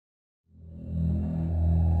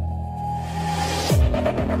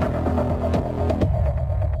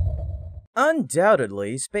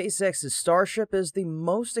Undoubtedly, SpaceX's Starship is the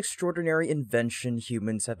most extraordinary invention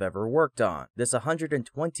humans have ever worked on. This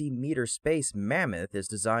 120-meter space mammoth is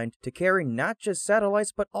designed to carry not just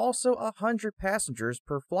satellites but also 100 passengers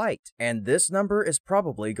per flight. And this number is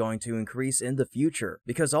probably going to increase in the future.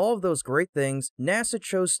 Because all of those great things, NASA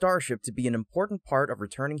chose Starship to be an important part of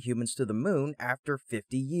returning humans to the moon after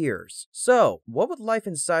 50 years. So, what would life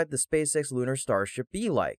inside the SpaceX Lunar Starship be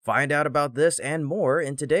like? Find out about this and more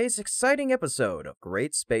in today's exciting episode of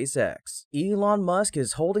Great SpaceX. Elon Musk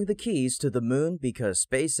is holding the keys to the moon because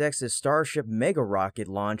SpaceX's Starship mega rocket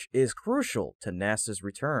launch is crucial to NASA's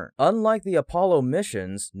return. Unlike the Apollo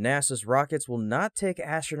missions, NASA's rockets will not take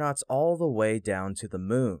astronauts all the way down to the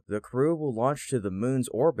moon. The crew will launch to the moon's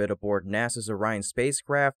orbit aboard NASA's Orion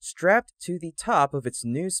spacecraft strapped to the top of its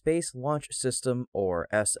new Space Launch System, or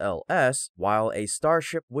SLS, while a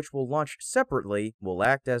Starship, which will launch separately, will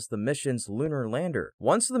act as the mission's lunar lander.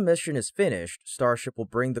 Once the mission is finished, Starship will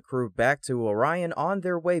bring the crew back to Orion on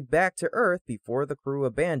their way back to Earth before the crew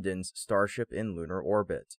abandons Starship in lunar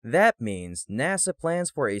orbit. That means NASA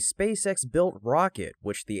plans for a SpaceX-built rocket,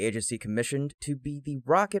 which the agency commissioned to be the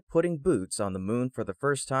rocket putting boots on the moon for the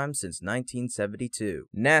first time since 1972.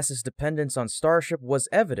 NASA's dependence on Starship was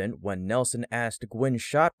evident when Nelson asked Gwynne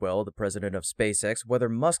Shotwell, the president of SpaceX, whether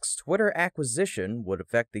Musk's Twitter acquisition would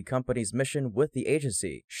affect the company's mission with the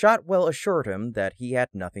agency. Shotwell assured him that he had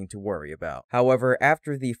nothing to worry about. However,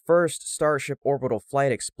 after the first Starship orbital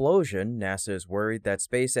flight explosion, NASA is worried that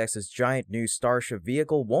SpaceX's giant new Starship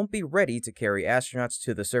vehicle won't be ready to carry astronauts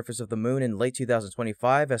to the surface of the moon in late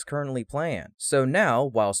 2025 as currently planned. So now,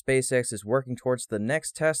 while SpaceX is working towards the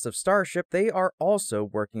next test of Starship, they are also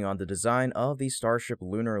working on the design of the Starship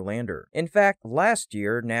lunar lander. In fact, last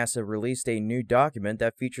year, NASA released a new document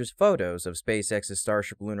that features photos of SpaceX's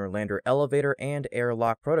Starship lunar lander elevator and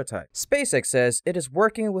airlock prototype. SpaceX says it is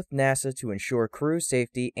working with NASA to ensure crew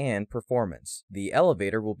safety and performance. The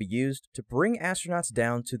elevator will be used to bring astronauts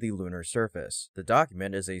down to the lunar surface. The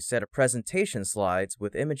document is a set of presentation slides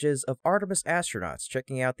with images of Artemis astronauts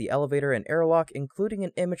checking out the elevator and airlock, including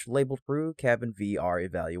an image labeled Crew Cabin VR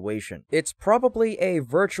Evaluation. It's probably a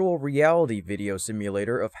virtual reality video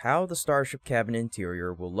simulator of how the Starship cabin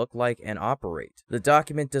interior will look like and operate. The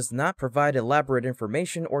document does not provide elaborate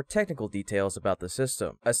information or technical details about the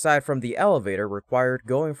system. Aside from the elevator required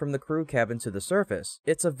going from the crew cabin to the surface,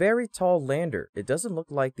 it's a very tall lander. It doesn't look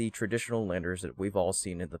like the traditional landers that we've all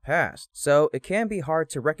seen in the past, so it can be hard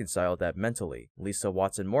to reconcile that mentally, Lisa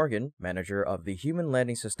Watson-Morgan, manager of the Human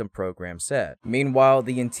Landing System program, said. Meanwhile,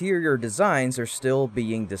 the interior designs are still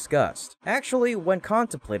being discussed. Actually, when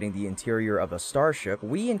contemplating the interior of a Starship,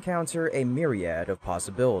 we encounter a myriad of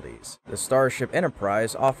possibilities. The Starship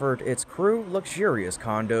Enterprise offered its crew luxurious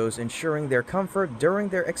condos, ensuring their comfort during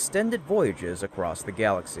their extended voyages across the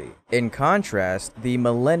galaxy. In contrast, the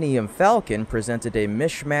Millennium Falcon presented a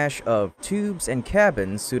mishmash of tubes and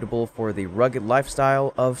cabins suitable for the rugged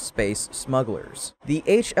lifestyle of space smugglers. The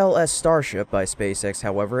HLS Starship by SpaceX,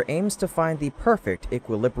 however, aims to find the perfect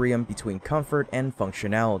equilibrium between comfort and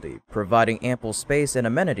functionality, providing ample space and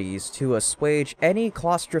amenities to assuage any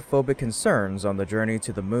claustrophobic concerns on the journey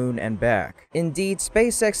to the moon and back. Indeed,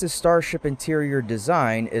 SpaceX's Starship interior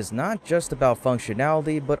design is not just about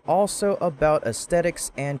functionality, but also about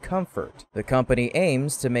aesthetics and comfort. The company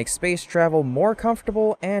aims to make space travel more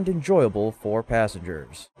comfortable and enjoyable for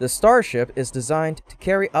passengers. The Starship is designed to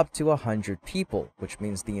carry up to 100 people, which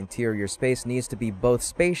means the interior space needs to be both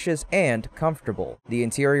spacious and comfortable. The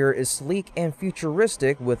interior is sleek and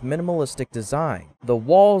futuristic with minimalistic design. The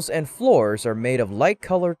walls and floors are made of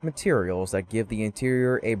light-colored materials that give the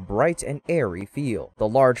interior a bright and airy feel. The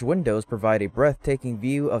large windows provide a breathtaking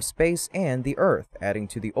view of space and the Earth, adding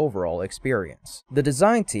to the overall experience. The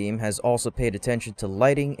design team has also paid attention to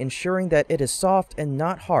lighting, ensuring that it is soft and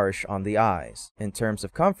not harsh on the eyes. In terms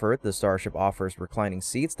of comfort, the Starship offers reclining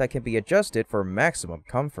seats that can be adjusted for maximum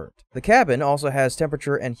comfort. The cabin also has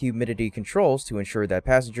temperature and humidity controls to ensure that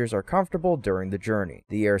passengers are comfortable during the journey.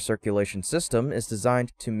 The air circulation system is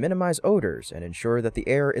designed to minimize odors and ensure that the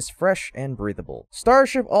air is fresh and breathable.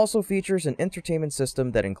 Starship also features an entertainment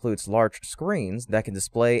system that includes large screens that can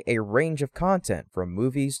display a range of content from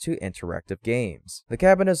movies to interactive games. The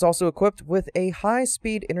cabin is also equipped with a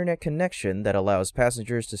high-speed internet connection that allows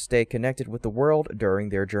passengers to stay connected with the world during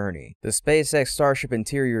their journey. The SpaceX Starship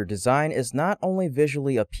interior design is not only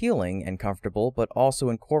visually appealing and comfortable, but also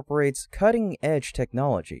incorporates cutting-edge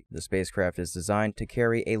technology. The spacecraft is designed to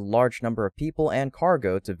carry a large number of people and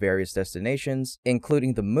cargo to various destinations,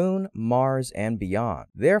 including the Moon, Mars, and beyond.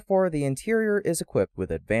 Therefore, the interior is equipped with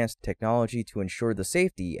advanced technology to ensure the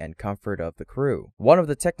safety and comfort of the crew. One of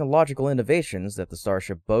the technological innovations that the Starship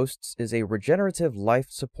Starship boasts is a regenerative life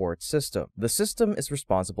support system. The system is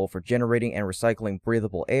responsible for generating and recycling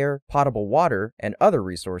breathable air, potable water, and other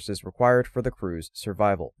resources required for the crew's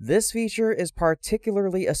survival. This feature is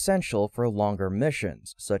particularly essential for longer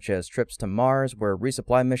missions, such as trips to Mars where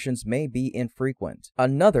resupply missions may be infrequent.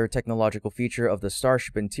 Another technological feature of the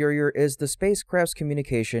Starship interior is the spacecraft's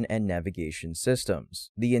communication and navigation systems.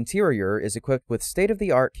 The interior is equipped with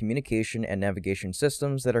state-of-the-art communication and navigation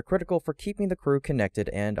systems that are critical for keeping the crew connected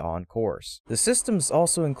and on course. The systems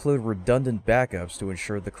also include redundant backups to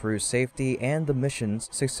ensure the crew's safety and the mission's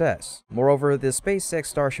success. Moreover, the SpaceX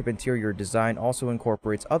Starship interior design also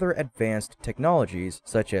incorporates other advanced technologies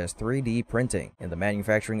such as 3D printing in the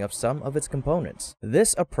manufacturing of some of its components.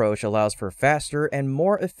 This approach allows for faster and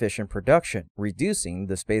more efficient production, reducing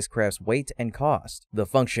the spacecraft's weight and cost. The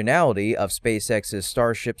functionality of SpaceX's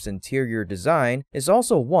Starship's interior design is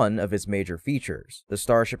also one of its major features. The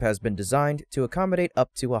Starship has been designed to accommodate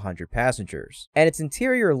up to 100 passengers, and its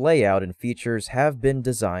interior layout and features have been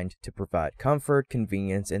designed to provide comfort,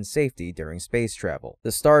 convenience, and safety during space travel.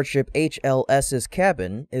 The Starship HLS's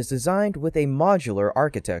cabin is designed with a modular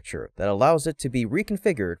architecture that allows it to be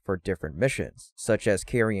reconfigured for different missions, such as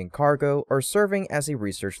carrying cargo or serving as a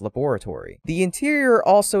research laboratory. The interior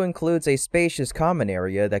also includes a spacious common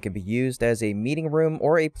area that can be used as a meeting room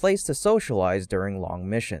or a place to socialize during long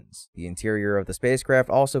missions. The interior of the spacecraft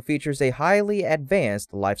also features a highly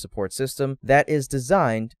advanced life support system that is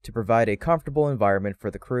designed to provide a comfortable environment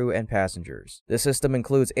for the crew and passengers. The system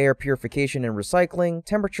includes air purification and recycling,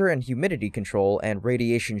 temperature and humidity control, and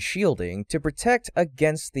radiation shielding to protect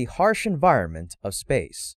against the harsh environment of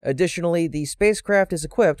space. Additionally, the spacecraft is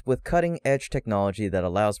equipped with cutting-edge technology that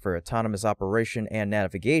allows for autonomous operation and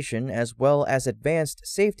navigation, as well as advanced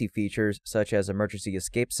safety features such as emergency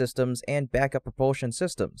escape systems and backup propulsion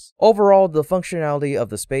systems. Overall, the functionality of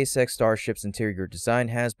the SpaceX Starship's interior design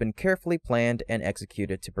has been carefully planned and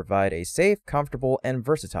executed to provide a safe, comfortable, and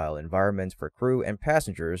versatile environment for crew and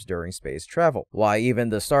passengers during space travel. Why, even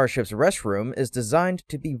the Starship's restroom is designed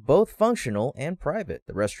to be both functional and private.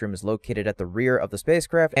 The restroom is located at the rear of the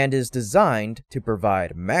spacecraft and is designed to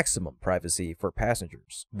provide maximum privacy for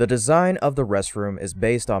passengers. The design of the restroom is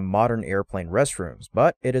based on modern airplane restrooms,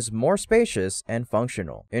 but it is more spacious and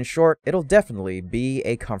functional. In short, it'll definitely be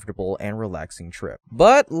a comfortable and relaxing trip.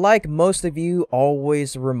 But like most of you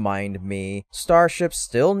always remind me, Starship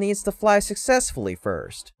still needs to fly successfully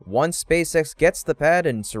first. Once SpaceX gets the pad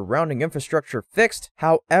and surrounding infrastructure fixed,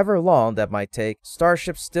 however long that might take,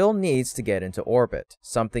 Starship still needs to get into orbit,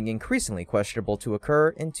 something increasingly questionable to occur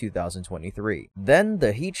in 2023. Then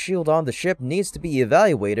the heat shield on the ship needs to be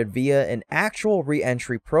evaluated via an actual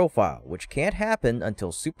re-entry profile, which can't happen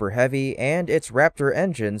until Super Heavy and its Raptor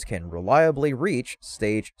engines can reliably reach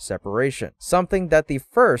stage separation, something that the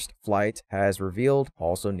first flight has revealed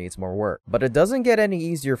also needs more work. But it doesn't get any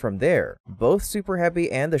easier from there. Both Super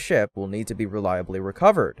Heavy and the ship will need to be reliably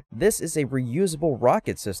recovered. This is a reusable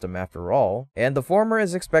rocket system after all, and the former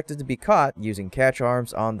is expected to be caught using catch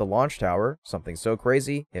arms on the launch tower, something so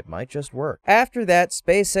crazy it might just work. After that,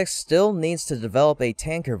 SpaceX still needs to develop a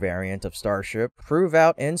tanker variant of Starship, prove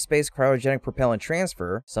out in-space cryogenic propellant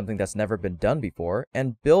transfer, something that's never been done before,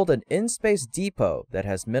 and build an in-space depot that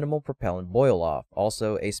has minimal propellant boil-off,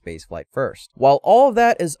 also a spaceflight first. While all of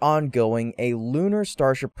that is ongoing, a Lunar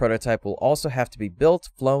Starship prototype will also have to be built,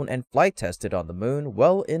 flown, and flight tested on the moon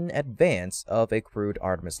well in advance of a crewed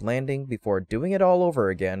Artemis landing before doing it all over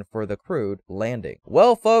again for the crewed landing.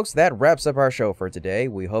 Well folks, that wraps up our show for today.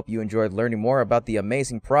 We hope you enjoyed learning more about the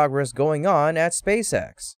amazing progress going on at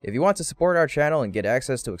SpaceX. If you want to support our channel and get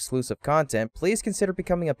access to exclusive content, please consider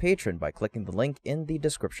becoming a patron by clicking the link in the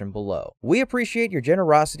description below. We appreciate your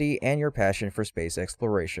generosity and your passion for space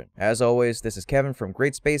exploration. As always, this is Kevin from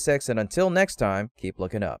Great SpaceX, and until next time, keep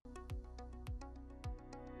looking up.